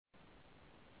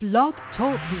Blog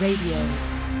Talk Radio.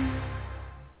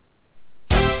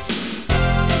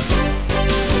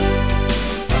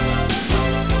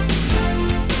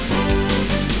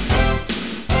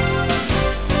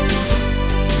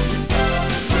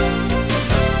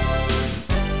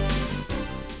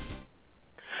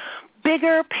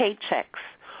 Bigger paychecks,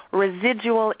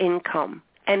 residual income,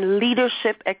 and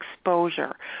leadership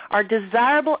exposure are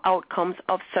desirable outcomes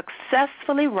of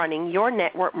successfully running your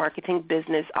network marketing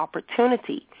business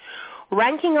opportunity.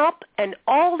 Ranking up and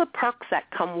all the perks that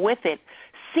come with it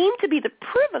seem to be the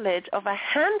privilege of a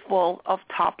handful of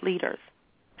top leaders.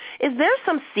 Is there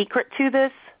some secret to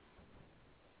this?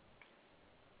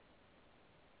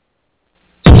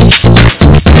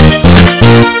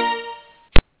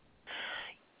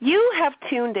 You have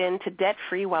tuned in to Debt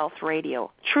Free Wealth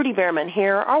Radio. Trudy Behrman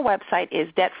here. Our website is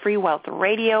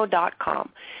debtfreewealthradio.com.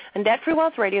 And Debt Free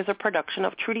Wealth Radio is a production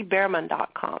of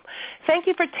trudybehrman.com. Thank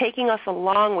you for taking us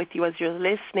along with you as you're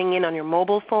listening in on your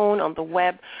mobile phone, on the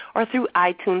web, or through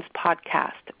iTunes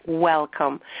podcast.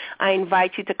 Welcome. I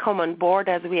invite you to come on board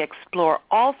as we explore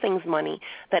all things money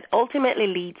that ultimately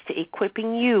leads to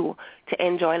equipping you to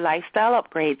enjoy lifestyle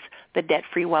upgrades the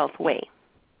debt-free wealth way.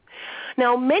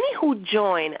 Now, many who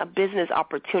join a business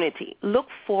opportunity look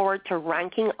forward to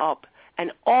ranking up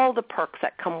and all the perks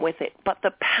that come with it, but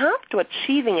the path to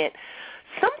achieving it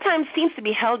sometimes seems to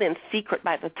be held in secret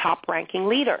by the top-ranking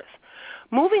leaders.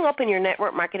 Moving up in your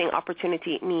network marketing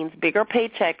opportunity means bigger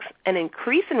paychecks, an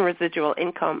increase in residual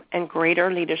income, and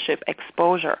greater leadership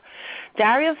exposure.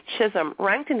 Darius Chisholm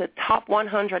ranked in the top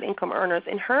 100 income earners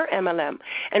in her MLM,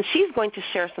 and she's going to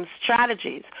share some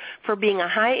strategies for being a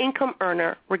high-income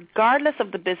earner regardless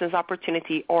of the business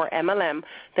opportunity or MLM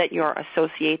that you're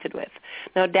associated with.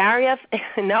 Now, Darius,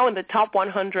 now in the top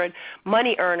 100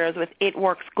 money earners with It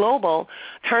Works Global,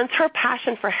 turns her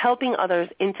passion for helping others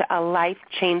into a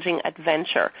life-changing adventure.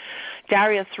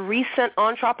 Darius' recent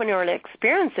entrepreneurial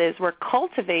experiences were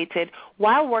cultivated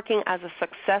while working as a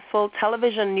successful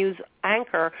television news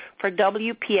anchor for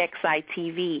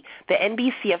WPXI-TV, the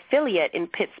NBC affiliate in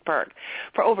Pittsburgh,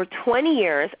 for over 20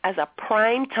 years as a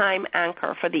prime-time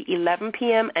anchor for the 11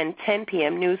 p.m. and 10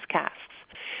 p.m. newscasts.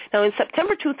 Now, in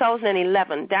September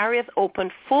 2011, Darius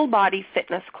opened Full Body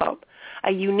Fitness Club,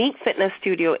 a unique fitness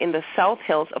studio in the South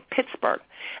Hills of Pittsburgh.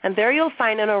 And there you'll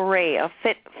find an array of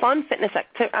fun fitness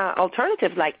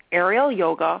alternatives like aerial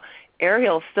yoga,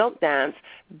 aerial silk dance,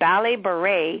 ballet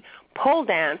beret, pole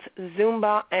dance,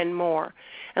 Zumba, and more.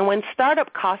 And when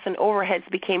startup costs and overheads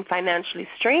became financially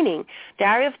straining,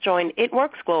 Darius joined It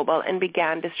Works Global and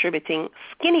began distributing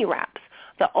Skinny Wraps,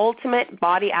 the ultimate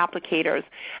body applicators,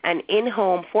 an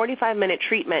in-home 45-minute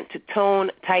treatment to tone,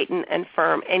 tighten, and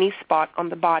firm any spot on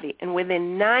the body. And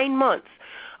within 9 months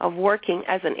of working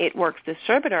as an It Works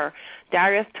distributor,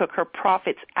 Darius took her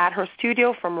profits at her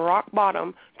studio from rock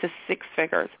bottom to 6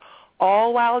 figures,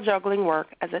 all while juggling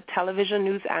work as a television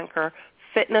news anchor,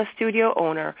 fitness studio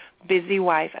owner, busy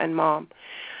wife, and mom.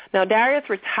 Now, Darius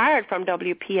retired from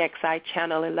WPXI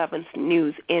Channel 11's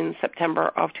news in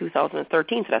September of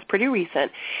 2013, so that's pretty recent.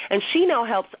 And she now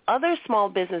helps other small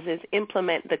businesses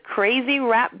implement the Crazy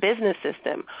Wrap business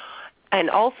system and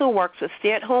also works with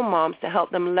stay-at-home moms to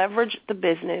help them leverage the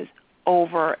business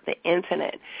over the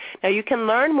Internet. Now, you can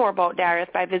learn more about Darius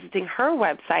by visiting her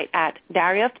website at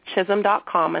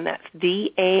dariuschisholm.com, and that's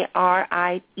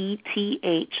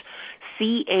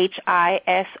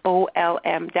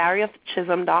DARIETHCHISOLM,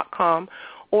 dariuschisholm.com,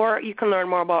 or you can learn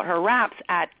more about her wraps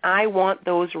at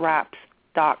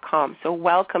iwanttosewraps.com. So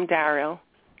welcome, Darius.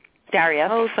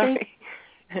 Oh,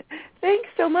 thanks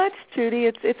so much, Trudy.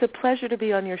 It's a pleasure to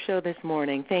be on your show this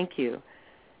morning. Thank you.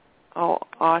 Oh,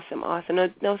 awesome.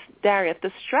 Now, Darius,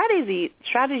 the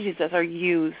strategies that are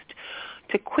used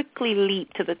to quickly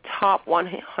leap to the top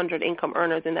 100 income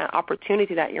earners in that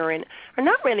opportunity that you're in are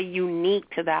not really unique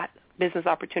to that business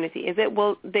opportunity, is it?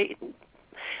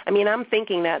 I'm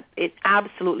thinking that it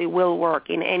absolutely will work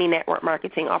in any network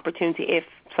marketing opportunity if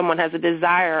someone has a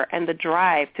desire and the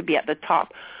drive to be at the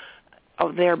top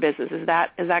of their business. Is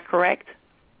that correct?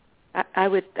 I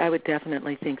would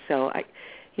definitely think so.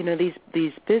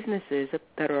 These businesses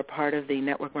that are a part of the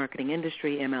network marketing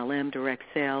industry, MLM, direct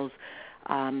sales,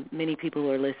 many people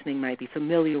who are listening might be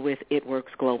familiar with It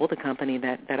Works Global, the company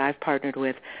that I've partnered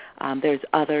with. There's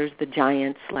others, the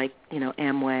giants like,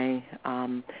 Amway,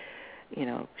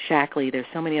 Shackley. There's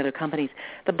so many other companies.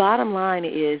 The bottom line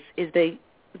is they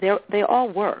all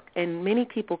work, and many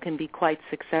people can be quite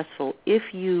successful if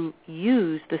you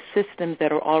use the systems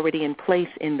that are already in place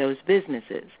in those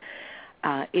businesses.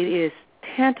 It is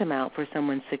tantamount for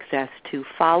someone's success to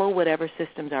follow whatever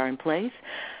systems are in place,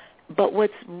 But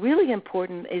what's really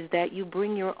important is that you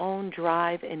bring your own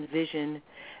drive and vision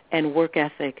and work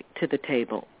ethic to the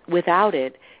table. Without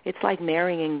it, it's like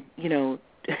marrying,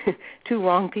 two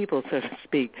wrong people, so to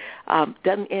speak.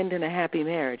 Doesn't end in a happy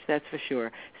marriage, that's for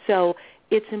sure. So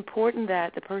it's important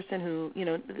that the person who,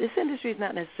 this industry is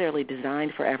not necessarily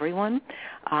designed for everyone,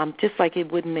 just like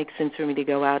it wouldn't make sense for me to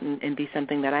go out and be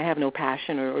something that I have no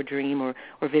passion or dream or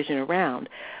vision around.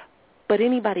 But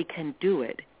anybody can do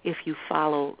it if you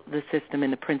follow the system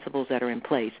and the principles that are in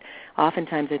place.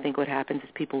 Oftentimes I think what happens is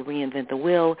people reinvent the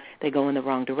wheel, they go in the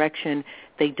wrong direction,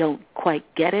 they don't quite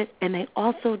get it, and they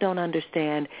also don't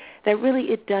understand that really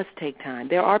it does take time.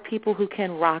 There are people who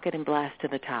can rocket and blast to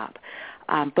the top.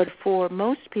 But for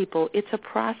most people, it's a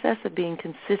process of being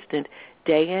consistent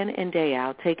day in and day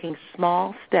out, taking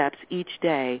small steps each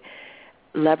day,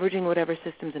 leveraging whatever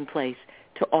system's in place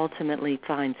to ultimately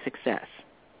find success.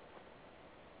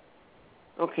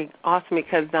 Okay, awesome,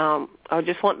 because I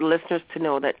just want the listeners to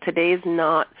know that today is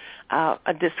not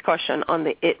a discussion on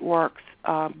the It Works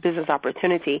business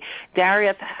opportunity.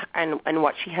 Darieth and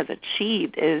what she has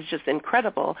achieved is just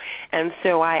incredible. And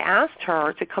so I asked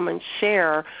her to come and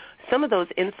share some of those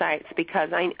insights because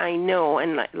I know,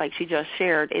 and like she just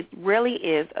shared, it really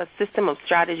is a system of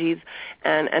strategies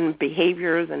and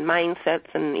behaviors and mindsets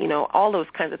and, all those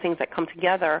kinds of things that come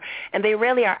together. And they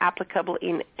really are applicable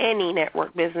in any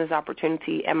network business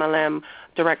opportunity, MLM,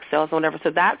 direct sales, whatever. So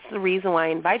that's the reason why I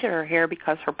invited her here,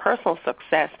 because her personal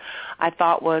success I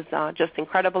thought was just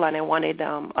incredible, and I wanted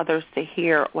others to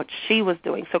hear what she was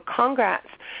doing. So congrats,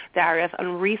 Darieth,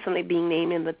 on recently being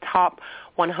named in the top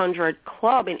 100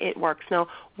 club in It Works. Now,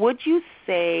 would you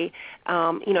say,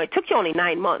 it took you only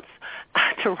 9 months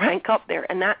to rank up there,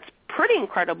 and that's pretty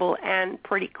incredible and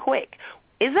pretty quick.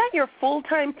 Is that your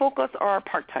full-time focus or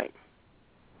part-time?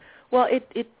 Well,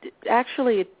 it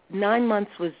actually 9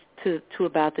 months was to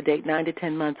about the date, 9 to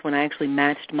 10 months, when I actually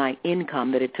matched my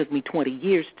income that it took me 20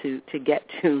 years to get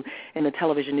to in the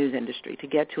television news industry, to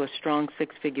get to a strong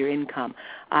six-figure income,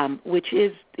 which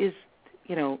is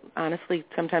honestly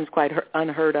sometimes quite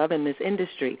unheard of in this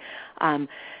industry.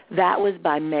 That was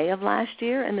by May of last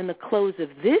year, and then the close of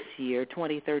this year,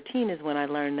 2013, is when I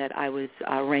learned that I was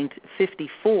ranked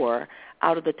 54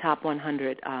 out of the top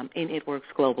 100 in It Works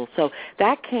Global. So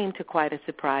that came to quite a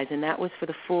surprise, and that was for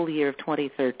the full year of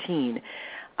 2013.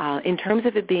 In terms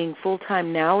of it being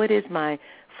full-time, now it is my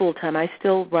full-time. I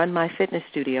still run my fitness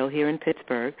studio here in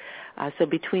Pittsburgh. So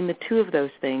between the two of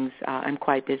those things, I'm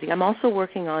quite busy. I'm also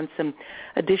working on some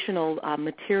additional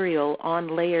material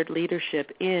on layered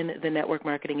leadership in the network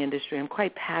marketing industry. I'm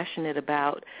quite passionate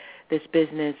about this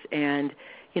business, and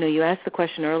you asked the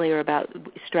question earlier about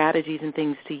strategies and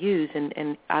things to use,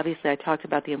 and obviously I talked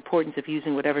about the importance of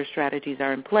using whatever strategies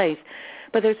are in place.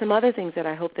 But there's some other things that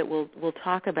I hope that we'll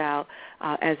talk about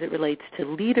as it relates to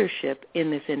leadership in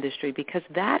this industry, because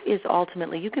that is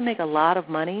ultimately, you can make a lot of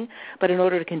money, but in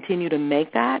order to continue to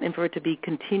make that and for it to be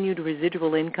continued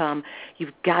residual income,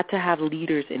 you've got to have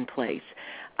leaders in place.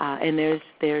 And there's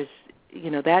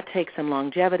that takes some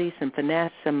longevity, some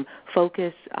finesse, some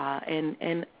focus,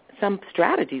 and some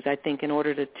strategies, I think, in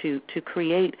order to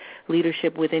create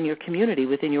leadership within your community,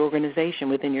 within your organization,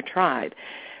 within your tribe.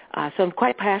 So I'm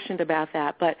quite passionate about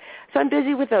that. So I'm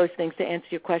busy with those things, to answer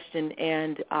your question,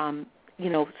 and,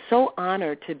 so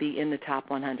honored to be in the top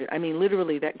 100. I mean,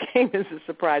 literally, that came as a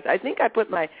surprise. I think I put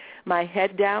my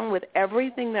head down with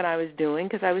everything that I was doing,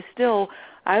 because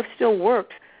I've still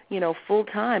worked,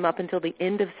 full-time up until the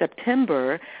end of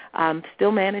September,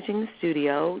 still managing the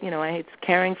studio. I was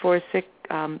caring for a sick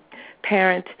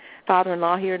parent,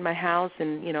 father-in-law here in my house,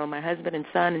 and, my husband and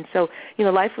son. And so,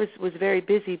 life was very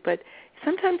busy. But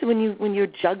sometimes when you're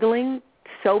juggling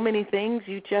so many things,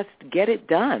 you just get it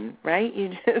done, right? You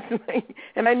just,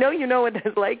 and I know you know what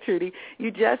that's like, Trudy.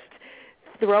 You just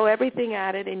throw everything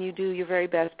at it, and you do your very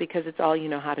best because it's all you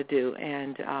know how to do.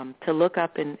 And to look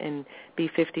up and be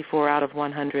 54 out of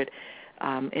 100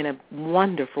 in a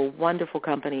wonderful, wonderful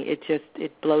company,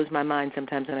 it blows my mind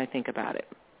sometimes when I think about it.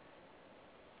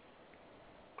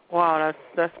 Wow,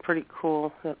 that's pretty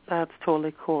cool. That's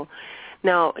totally cool.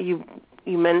 Now,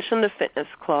 you mentioned the fitness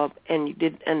club, and you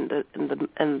did, and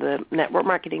the network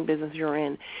marketing business you're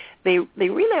in. They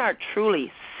really are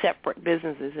truly separate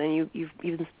businesses, and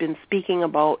you've been speaking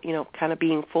about kind of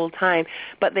being full time,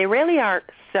 but they really are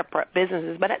separate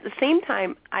businesses. But at the same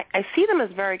time, I see them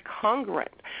as very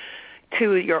congruent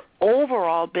to your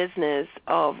overall business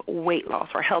of weight loss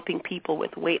or helping people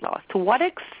with weight loss. To what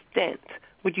extent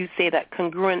would you say that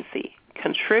congruency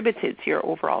contributed to your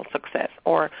overall success?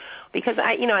 Or because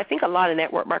I think a lot of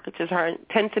network marketers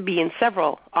tend to be in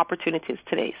several opportunities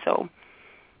today. So,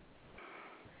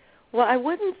 Well, I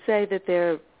wouldn't say that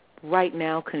they're right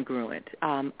now congruent.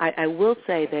 I will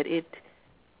say that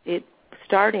it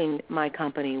starting my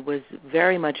company was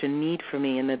very much a need for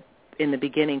me in the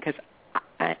beginning, because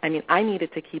I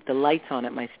needed to keep the lights on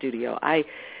at my studio.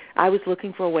 I was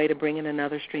looking for a way to bring in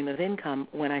another stream of income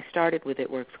when I started with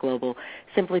It Works Global,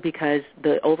 simply because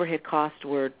the overhead costs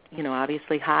were,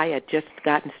 obviously high. I'd just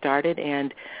gotten started,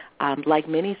 and like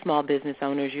many small business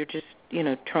owners, you're just,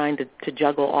 trying to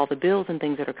juggle all the bills and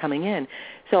things that are coming in.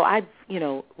 So I,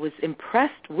 was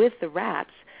impressed with the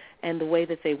wraps and the way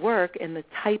that they work and the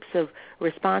types of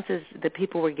responses that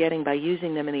people were getting by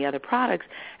using them in the other products.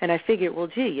 And I figured, well,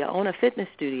 gee, you own a fitness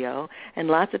studio and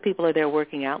lots of people are there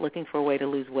working out, looking for a way to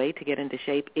lose weight, to get into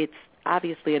shape. It's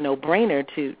obviously a no-brainer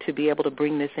to be able to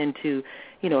bring this into,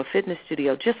 a fitness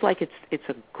studio, just like it's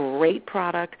a great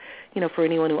product, for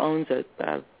anyone who owns a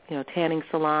tanning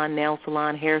salon, nail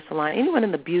salon, hair salon, anyone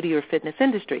in the beauty or fitness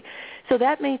industry. So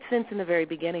that made sense in the very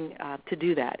beginning to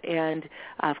do that. And,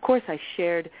 of course, I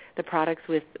shared the products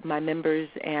with my members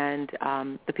and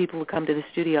the people who come to the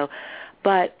studio.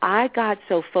 But I got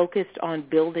so focused on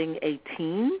building a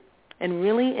team and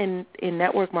really in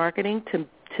network marketing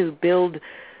to build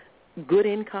good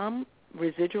income,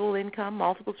 residual income,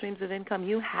 multiple streams of income.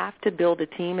 You have to build a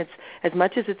team. It's as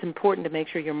much as it's important to make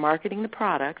sure you're marketing the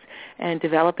products and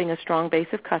developing a strong base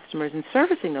of customers and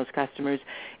servicing those customers.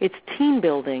 It's team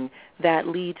building that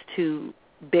leads to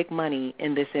big money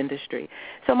in this industry.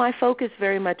 So my focus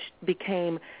very much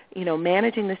became,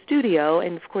 managing the studio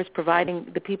and, of course, providing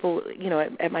the people,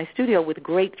 at my studio with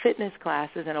great fitness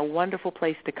classes and a wonderful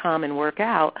place to come and work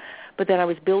out. But then I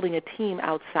was building a team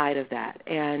outside of that.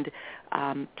 And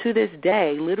to this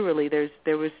day, literally, there's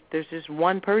just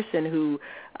one person who,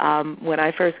 when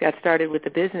I first got started with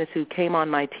the business, who came on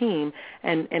my team,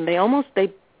 and they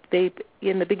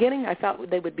in the beginning I thought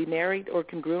they would be married or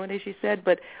congruent, as you said,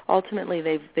 but ultimately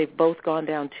they've both gone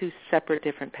down two separate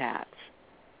different paths.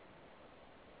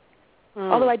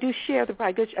 Although I do share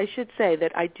I should say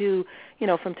that I do,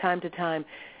 from time to time,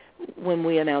 when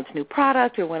we announce new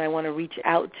product or when I want to reach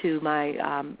out to my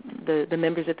the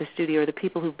members at the studio or the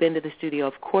people who've been to the studio,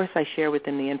 of course I share with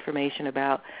them the information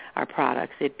about our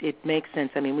products. It makes sense.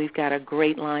 I mean, we've got a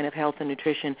great line of health and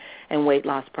nutrition and weight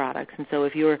loss products. And so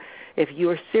if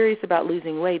you're serious about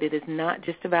losing weight, it is not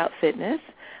just about fitness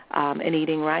and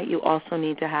eating right. You also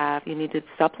need to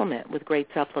supplement with great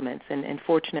supplements. And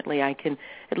fortunately, I can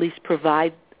at least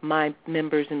provide my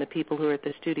members and the people who are at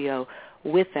the studio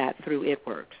with that through It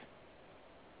Works.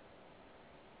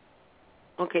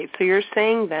 Okay, so you're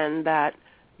saying then that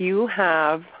you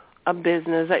have a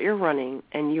business that you're running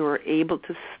and you are able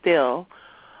to still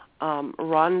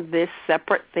run this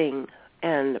separate thing,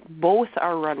 and both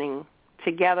are running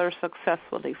together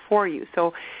successfully for you.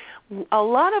 So a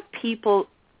lot of people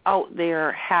out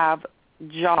there have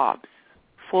jobs,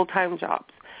 full-time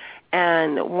jobs.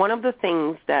 And one of the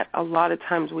things that a lot of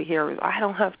times we hear is, I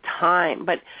don't have time.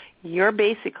 But you're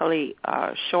basically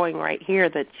showing right here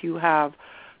that you have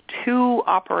two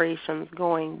operations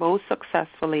going, both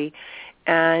successfully,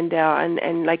 and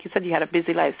like you said, you had a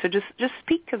busy life. So just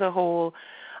speak to the whole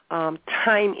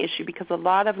time issue, because a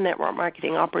lot of network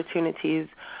marketing opportunities,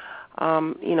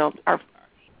 are.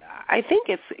 I think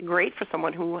it's great for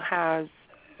someone who has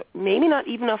maybe not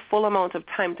even a full amount of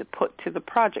time to put to the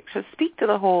project. So speak to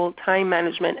the whole time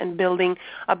management and building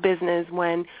a business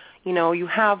when, you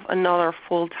have another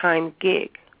full-time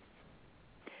gig.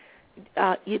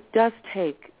 It does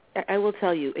take, I will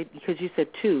tell you, because you said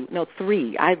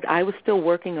three. I was still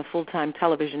working a full-time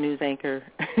television news anchor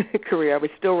career. I was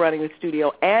still running the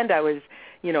studio, and I was,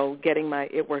 getting my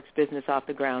It Works business off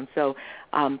the ground. So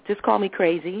just call me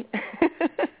crazy.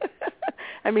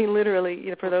 I mean,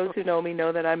 literally, for those who know me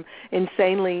know that I'm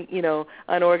insanely,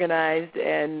 unorganized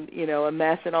and, a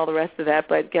mess and all the rest of that.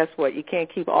 But guess what? You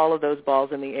can't keep all of those balls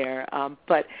in the air.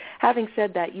 But having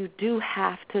said that, you do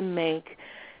have to make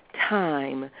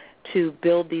time to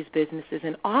build these businesses.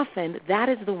 And often that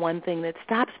is the one thing that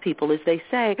stops people is they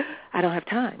say, I don't have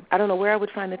time. I don't know where I would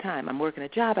find the time. I'm working a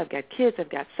job. I've got kids. I've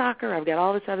got soccer. I've got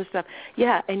all this other stuff.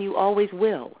 Yeah, and you always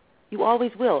will. You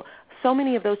always will. So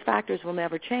many of those factors will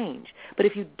never change. But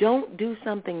if you don't do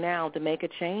something now to make a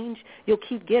change, you'll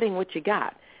keep getting what you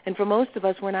got. And for most of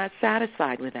us, we're not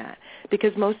satisfied with that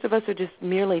because most of us are just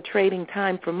merely trading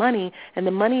time for money, and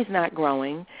the money's not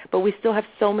growing, but we still have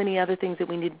so many other things that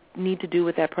we need to do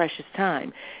with that precious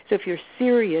time. So if you're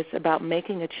serious about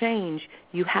making a change,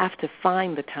 you have to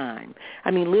find the time.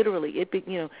 I mean, literally,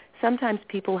 sometimes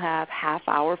people have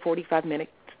half-hour, 45-minute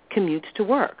commutes to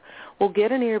work. Well,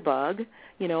 get an earbud,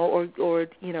 or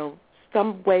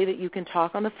some way that you can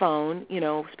talk on the phone,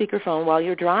 speakerphone while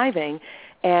you're driving,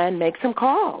 and make some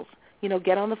calls.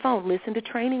 Get on the phone, listen to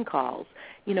training calls.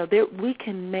 We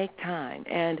can make time.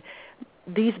 And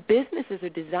these businesses are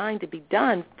designed to be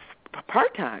done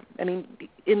part-time. I mean,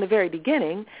 in the very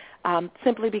beginning,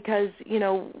 simply because,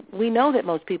 we know that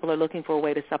most people are looking for a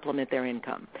way to supplement their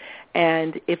income.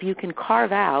 And if you can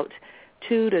carve out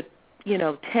 2 to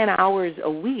 10 hours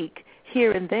a week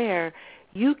here and there,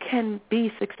 you can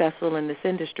be successful in this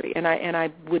industry. And I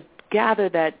would gather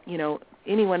that,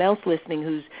 anyone else listening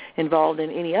who's involved in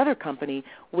any other company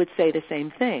would say the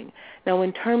same thing. Now,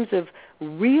 in terms of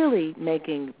really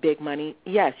making big money,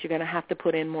 yes, you're going to have to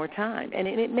put in more time. And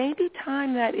it may be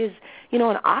time that is, an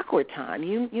awkward time.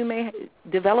 You may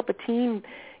develop a team,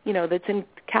 that's in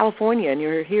California and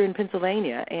you're here in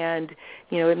Pennsylvania, and,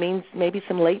 it means maybe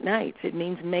some late nights. It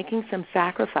means making some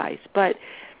sacrifice. But,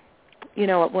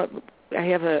 what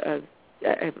I've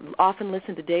often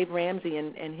listened to Dave Ramsey,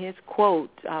 and his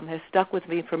quote has stuck with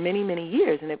me for many, many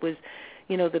years, and it was,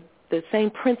 the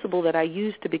same principle that I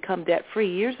used to become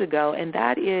debt-free years ago, and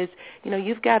that is,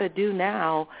 you've got to do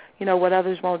now, what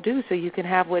others won't do, so you can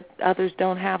have what others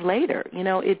don't have later.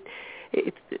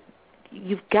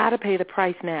 You've got to pay the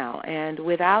price now, and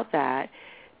without that,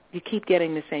 you keep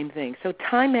getting the same thing. So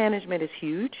time management is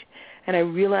huge, and I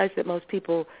realize that most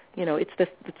people, it's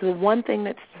the one thing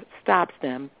that stops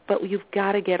them, but you've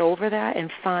got to get over that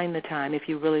and find the time if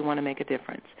you really want to make a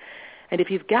difference. And if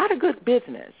you've got a good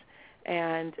business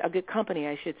and a good company,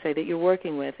 I should say, that you're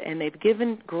working with, and they've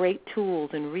given great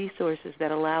tools and resources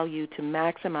that allow you to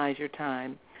maximize your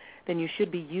time, then you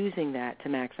should be using that to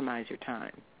maximize your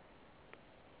time.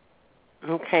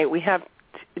 Okay, we have,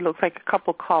 it looks like a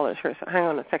couple callers here, so hang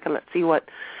on a second. Let's see what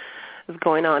is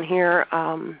going on here.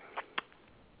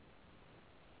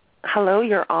 Hello,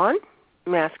 you're on.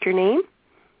 May I ask your name?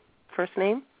 First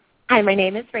name? Hi, my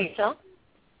name is Rachel.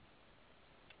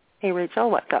 Hey, Rachel,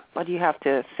 what's up? What do you have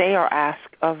to say or ask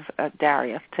of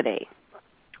Darius today?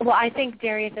 Well, I think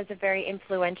Darius is a very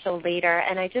influential leader,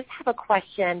 and I just have a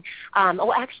question.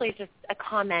 Actually, just a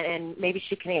comment, and maybe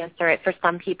she can answer it for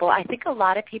some people. I think a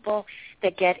lot of people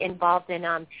that get involved in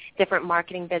different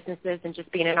marketing businesses and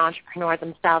just being an entrepreneur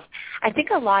themselves, I think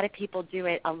a lot of people do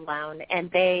it alone,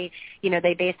 and they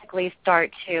basically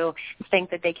start to think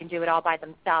that they can do it all by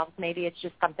themselves. Maybe it's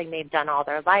just something they've done all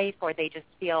their life, or they just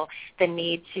feel the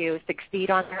need to succeed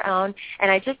on their own.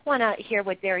 And I just want to hear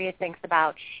what Darius thinks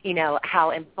about, how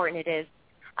important it is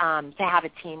to have a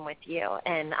team with you,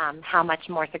 and how much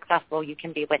more successful you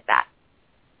can be with that.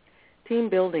 Team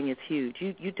building is huge.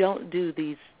 You don't do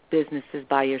these businesses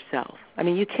by yourself. I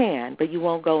mean, you can, but you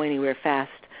won't go anywhere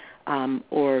fast, and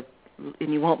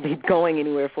you won't be going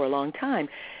anywhere for a long time.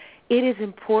 It is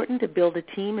important to build a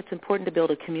team. It's important to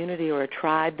build a community or a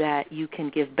tribe that you can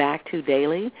give back to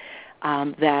daily,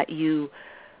 that you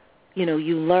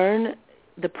learn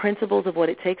the principles of what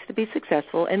it takes to be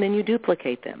successful, and then you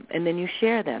duplicate them, and then you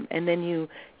share them, and then you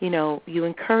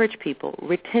encourage people.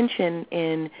 Retention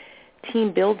in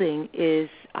team building is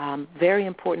very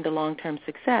important to long-term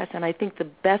success, and I think the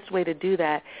best way to do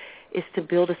that is to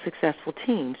build a successful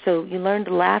team. So you learn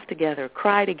to laugh together,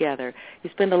 cry together. You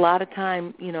spend a lot of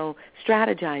time,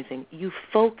 strategizing. You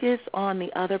focus on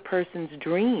the other person's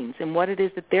dreams and what it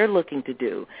is that they're looking to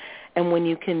do. And when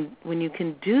you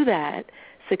can do that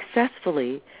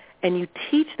successfully, and you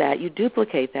teach that, you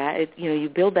duplicate that, you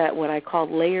build that what I call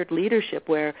layered leadership,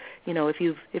 where if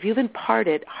you've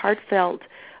imparted heartfelt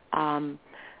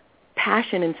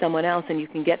passion in someone else and you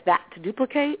can get that to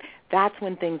duplicate, that's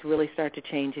when things really start to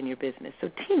change in your business. So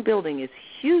team building is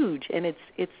huge, and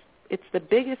it's the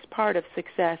biggest part of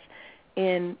success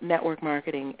in network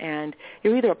marketing. And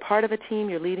you're either a part of a team,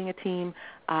 you're leading a team,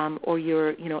 or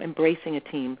you're embracing a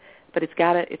team. But it's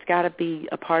gotta be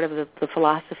a part of the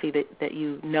philosophy that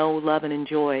you know, love, and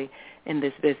enjoy in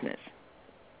this business.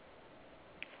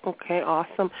 Okay,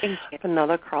 awesome. Thank you.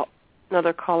 Another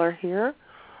caller here.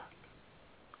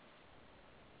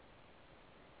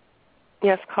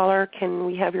 Yes, caller, can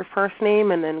we have your first name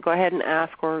and then go ahead and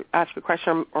ask your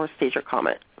question or state your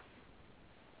comment?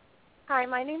 Hi,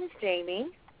 my name is Jamie.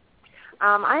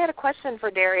 I had a question for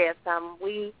Darius.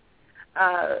 We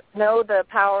know the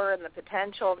power and the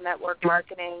potential of network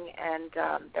marketing, and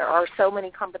there are so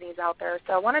many companies out there.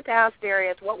 So I wanted to ask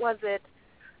Darius, what was it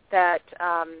that,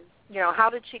 how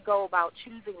did she go about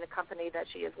choosing the company that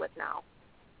she is with now?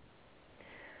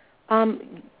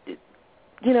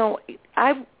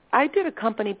 I did a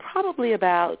company probably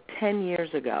about 11 years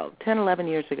ago,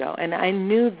 and I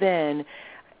knew then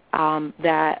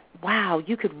that wow,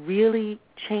 you could really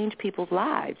change people's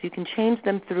lives. You can change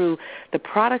them through the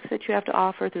products that you have to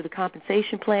offer, through the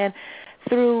compensation plan,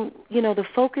 through, the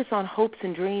focus on hopes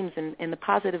and dreams and the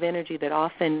positive energy that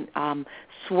often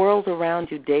swirls around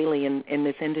you daily in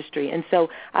this industry. And so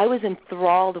I was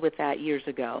enthralled with that years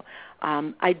ago.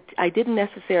 I didn't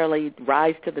necessarily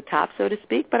rise to the top, so to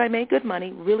speak, but I made good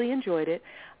money, really enjoyed it.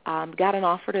 Got an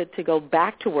offer to go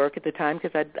back to work at the time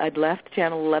because I'd left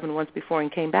Channel 11 once before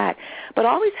and came back. But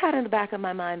always had in the back of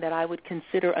my mind that I would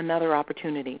consider another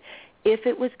opportunity if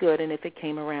it was good and if it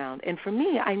came around. And for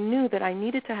me, I knew that I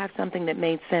needed to have something that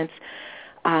made sense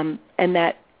and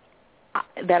that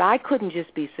I couldn't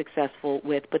just be successful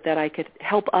with, but that I could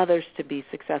help others to be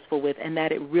successful with, and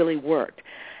that it really worked.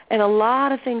 And a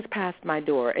lot of things passed my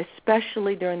door,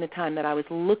 especially during the time that I was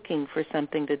looking for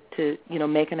something to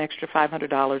make an extra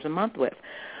 $500 a month with.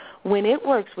 When It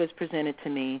Works was presented to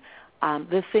me,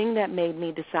 the thing that made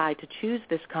me decide to choose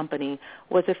this company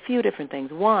was a few different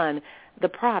things. One, the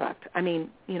product. I mean,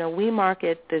 we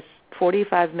market this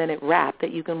 45-minute wrap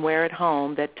that you can wear at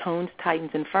home that tones,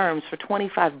 tightens, and firms for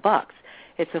 $25.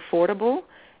 It's affordable.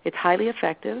 It's highly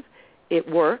effective. It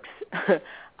works.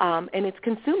 And it's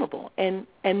consumable. And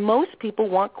most people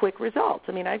want quick results.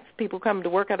 I mean, I have people come to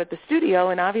work out at the studio,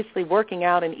 and obviously working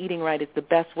out and eating right is the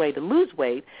best way to lose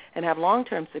weight and have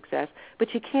long-term success,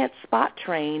 but you can't spot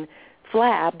train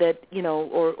flab that,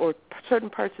 or certain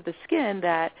parts of the skin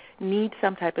that need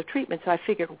some type of treatment. So I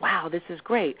figured, wow, this is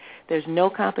great. There's no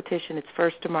competition. It's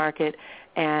first to market,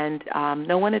 and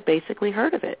no one had basically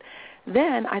heard of it.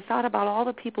 Then I thought about all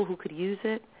the people who could use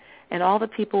it, and all the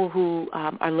people who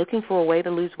are looking for a way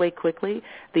to lose weight quickly,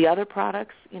 the other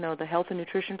products, the health and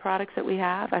nutrition products that we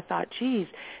have, I thought, geez,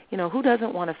 who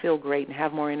doesn't want to feel great and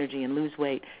have more energy and lose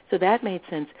weight? So that made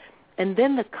sense. And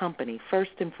then the company,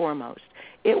 first and foremost.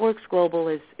 It Works Global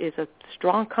is a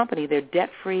strong company. They're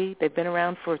debt-free. They've been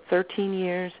around for 13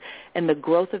 years, and the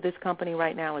growth of this company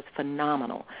right now is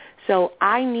phenomenal. So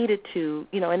I needed to,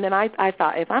 and then I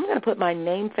thought, if I'm going to put my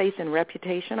name, face, and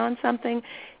reputation on something,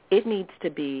 it needs to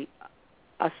be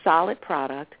a solid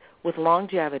product with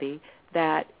longevity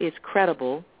that is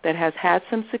credible, that has had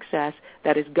some success,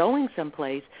 that is going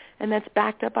someplace, and that's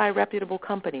backed up by a reputable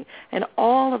company. And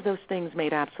all of those things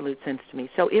made absolute sense to me.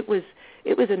 So it was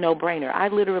a no-brainer. I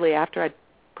literally, after I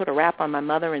put a wrap on my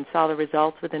mother and saw the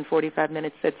results within 45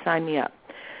 minutes, said, sign me up.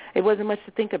 It wasn't much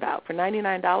to think about. For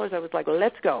 $99, I was like, well,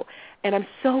 let's go. And I'm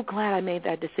so glad I made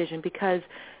that decision because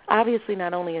obviously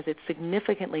not only has it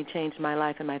significantly changed my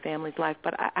life and my family's life,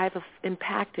 but I've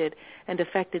impacted and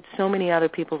affected so many other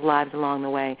people's lives along the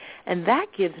way. And that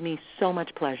gives me so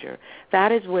much pleasure.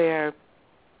 That is where,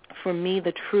 for me,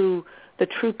 the true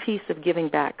piece of giving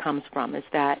back comes from, is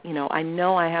that, I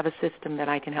know I have a system that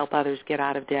I can help others get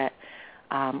out of debt,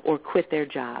 or quit their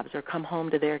jobs, or come home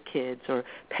to their kids, or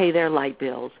pay their light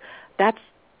bills.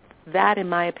 That, in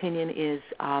my opinion, is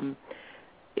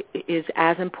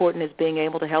as important as being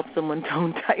able to help someone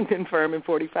tone, tighten, and firm in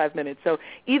 45 minutes. So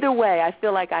either way, I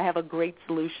feel like I have a great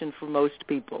solution for most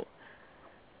people.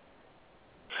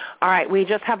 All right, we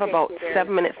just have about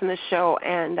 7 minutes in the show,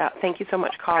 and thank you so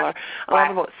much, caller. We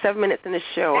have about 7 minutes in the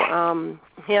show.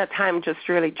 Time just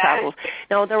really travels.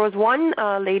 Now, there was one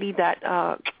lady that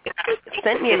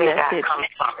sent me a message.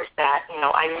 That,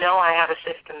 I know I have a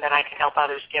system that I can help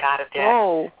others get out of debt.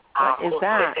 Whoa, what is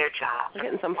that? Their job. We're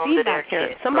getting some feedback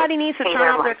here. Somebody needs to turn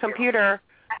off their computer.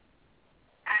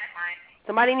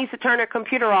 Somebody needs to turn their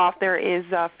computer off. There is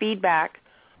feedback.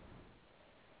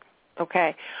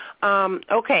 Okay.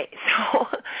 So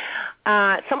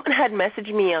someone had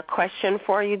messaged me a question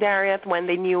for you, Darius, when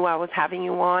they knew I was having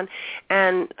you on,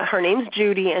 and her name's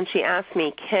Judy, and she asked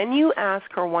me, can you ask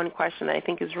her one question that I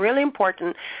think is really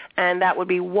important, and that would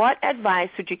be, what advice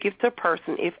would you give to a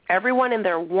person if everyone in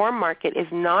their warm market is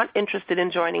not interested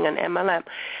in joining an MLM?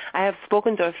 I have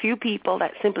spoken to a few people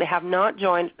that simply have not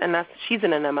joined, and she's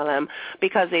in an MLM,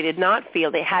 because they did not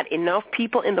feel they had enough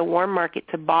people in the warm market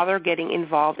to bother getting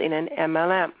involved in an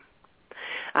MLM.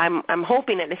 I'm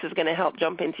hoping that this is going to help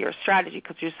jump into your strategy,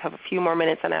 because you just have a few more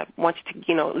minutes, and I want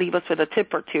you to, leave us with a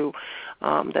tip or two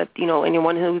that,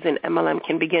 anyone who's in MLM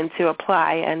can begin to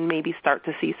apply and maybe start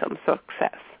to see some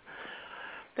success.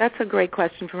 That's a great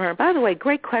question from her. By the way,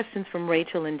 great questions from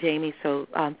Rachel and Jamie, so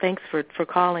thanks for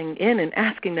calling in and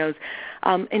asking those.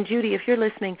 And Judy, if you're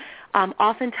listening,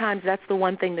 oftentimes that's the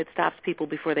one thing that stops people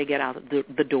before they get out of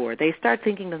the door. They start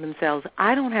thinking to themselves,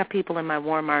 I don't have people in my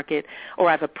warm market, or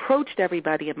I've approached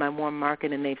everybody in my warm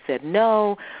market and they've said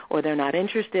no, or they're not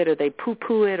interested, or they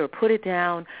poo-poo it or put it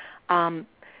down.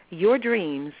 Your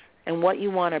dreams and what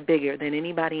you want are bigger than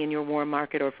anybody in your warm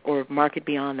market or market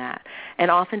beyond that. And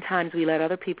oftentimes we let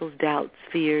other people's doubts,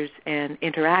 fears, and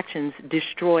interactions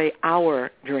destroy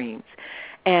our dreams.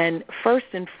 And first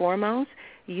and foremost,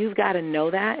 you've got to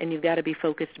know that, and you've got to be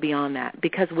focused beyond that,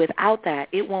 because without that,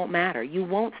 it won't matter. You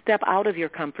won't step out of your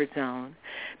comfort zone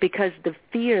because the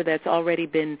fear that's already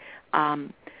been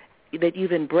that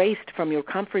you've embraced from your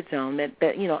comfort zone,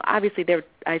 that you know, obviously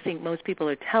I think most people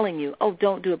are telling you, oh,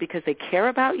 don't do it because they care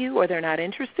about you or they're not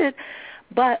interested,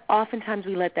 but oftentimes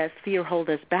we let that fear hold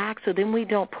us back, so then we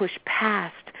don't push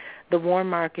past the warm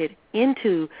market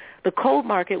into the cold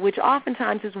market, which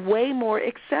oftentimes is way more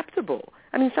acceptable.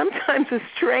 I mean, sometimes a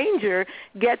stranger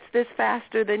gets this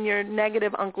faster than your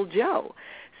negative Uncle Joe.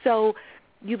 So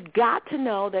you've got to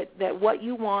know that what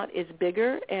you want is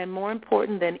bigger and more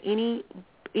important than any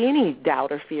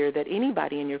doubt or fear that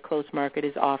anybody in your close market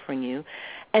is offering you.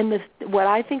 And what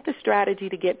I think the strategy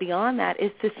to get beyond that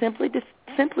is to simply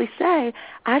say,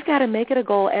 I've got to make it a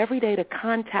goal every day to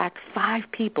contact 5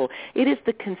 people. It is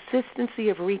the consistency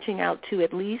of reaching out to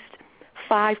at least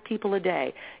 5 people a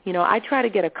day. You know, I try to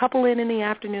get a couple in the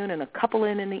afternoon and a couple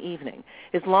in the evening.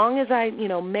 As long as I, you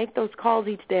know, make those calls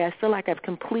each day, I feel like I've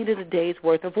completed a day's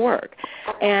worth of work.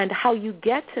 And how you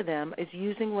get to them is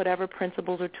using whatever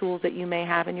principles or tools that you may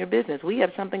have in your business. We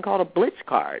have something called a Blitz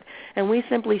card, and we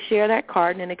simply share that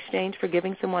card, and in exchange for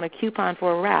giving someone a coupon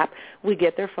for a wrap, we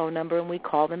get their phone number and we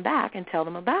call them back and tell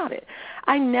them about it.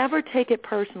 I never take it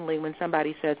personally when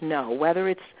somebody says no, whether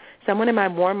it's someone in my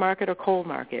warm market or cold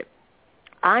market.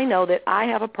 I know that I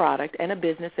have a product and a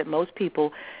business that most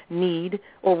people need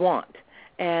or want,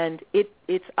 and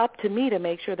it's up to me to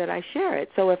make sure that I share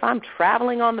it. So if I'm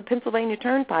traveling on the Pennsylvania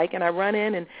Turnpike and I run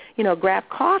in and, you know, grab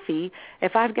coffee,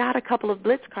 if I've got a couple of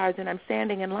Blitz cards and I'm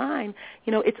standing in line,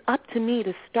 you know, it's up to me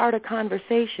to start a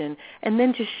conversation and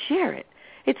then just share it.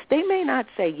 They may not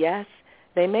say yes,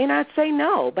 they may not say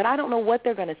no, but I don't know what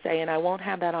they're going to say, and I won't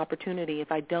have that opportunity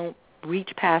if I don't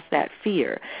reach past that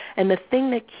fear. And the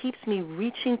thing that keeps me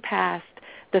reaching past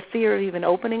the fear of even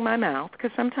opening my mouth,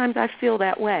 because sometimes I feel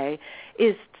that way,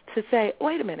 is to say,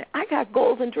 wait a minute, I got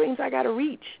goals and dreams I got to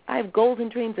reach. I have goals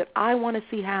and dreams that I want to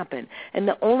see happen. And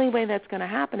the only way that's going to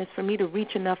happen is for me to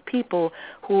reach enough people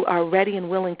who are ready and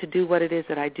willing to do what it is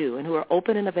that I do and who are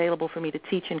open and available for me to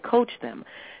teach and coach them.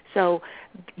 So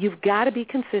you've got to be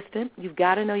consistent. You've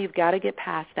got to know you've got to get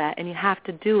past that, and you have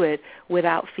to do it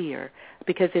without fear,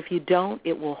 because if you don't,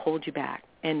 it will hold you back.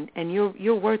 And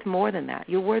you're worth more than that.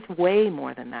 You're worth way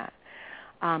more than that.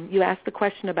 You asked the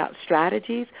question about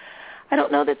strategies. I don't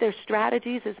know that there's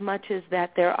strategies as much as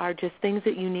that there are just things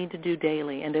that you need to do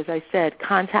daily. And as I said,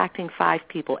 contacting 5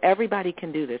 people. Everybody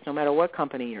can do this, no matter what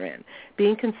company you're in.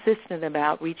 Being consistent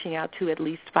about reaching out to at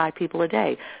least 5 people a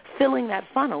day. Filling that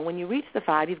funnel. When you reach the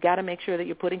 5, you've got to make sure that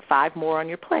you're putting 5 more on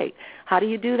your plate. How do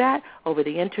you do that? Over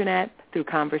the Internet, through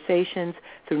conversations,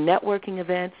 through networking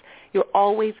events. You're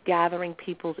always gathering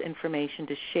people's information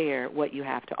to share what you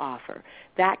have to offer.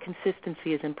 That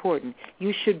consistency is important.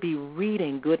 You should be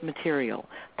reading good material,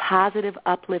 positive,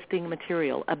 uplifting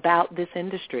material about this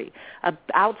industry,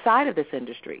 outside of this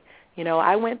industry. You know,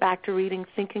 I went back to reading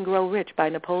Think and Grow Rich by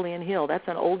Napoleon Hill. That's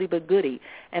an oldie but goodie.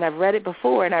 And I've read it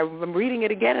before, and I'm reading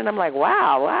it again, and I'm like,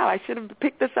 wow, I should have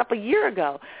picked this up a year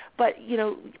ago. But, you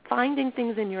know, finding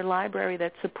things in your library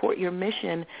that support your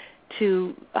mission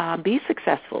to be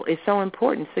successful is so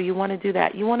important. So you want to do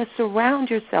that. You want to surround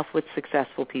yourself with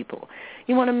successful people.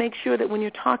 You want to make sure that when you're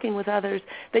talking with others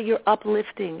that you're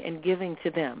uplifting and giving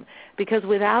to them. Because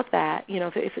without that, you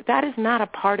know, if that is not a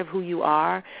part of who you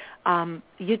are,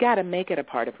 you got to make it a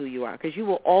part of who you are, because you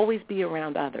will always be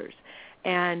around others.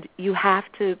 And you have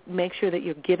to make sure that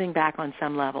you're giving back on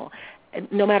some level,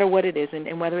 no matter what it is,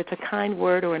 and whether it's a kind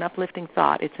word or an uplifting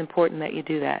thought, it's important that you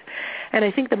do that. And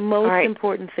I think the most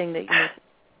important thing that you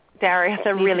Darius,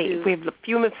 we have a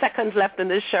few seconds left in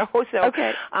this show, so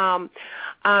okay.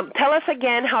 Tell us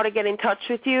again how to get in touch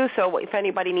with you, so if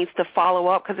anybody needs to follow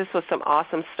up, because this was some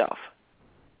awesome stuff.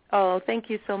 Oh, thank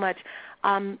you so much.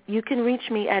 You can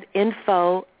reach me at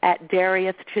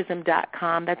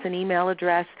info@DariusChisholm.com. That's an email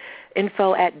address,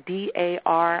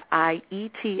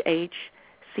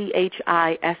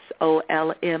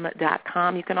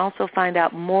 info@DariusChisholm.com. You can also find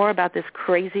out more about this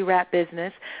crazy rap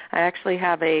business. I actually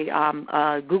have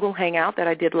a Google Hangout that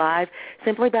I did live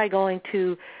simply by going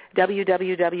to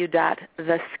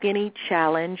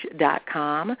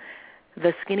www.theskinnychallenge.com.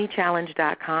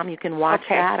 Theskinnychallenge.com. You can watch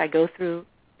that. I go through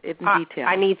in detail.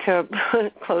 I need to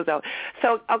close out.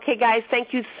 So, okay, guys,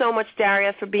 thank you so much,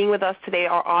 Daria, for being with us today,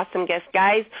 our awesome guest.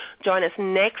 Guys, join us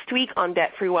next week on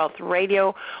Debt Free Wealth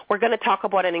Radio. We're going to talk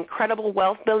about an incredible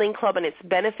wealth building club and its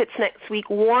benefits next week.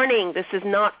 Warning, this is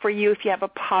not for you if you have a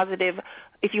poverty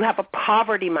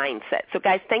mindset. So,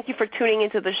 guys, thank you for tuning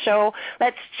into the show.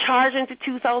 Let's charge into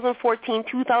 2014.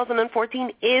 2014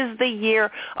 is the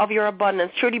year of your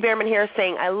abundance. Trudy Behrman here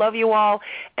saying I love you all,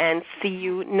 and see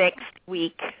you next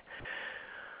week.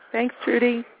 Thanks,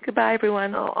 Trudy. Goodbye,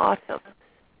 everyone. Oh, awesome.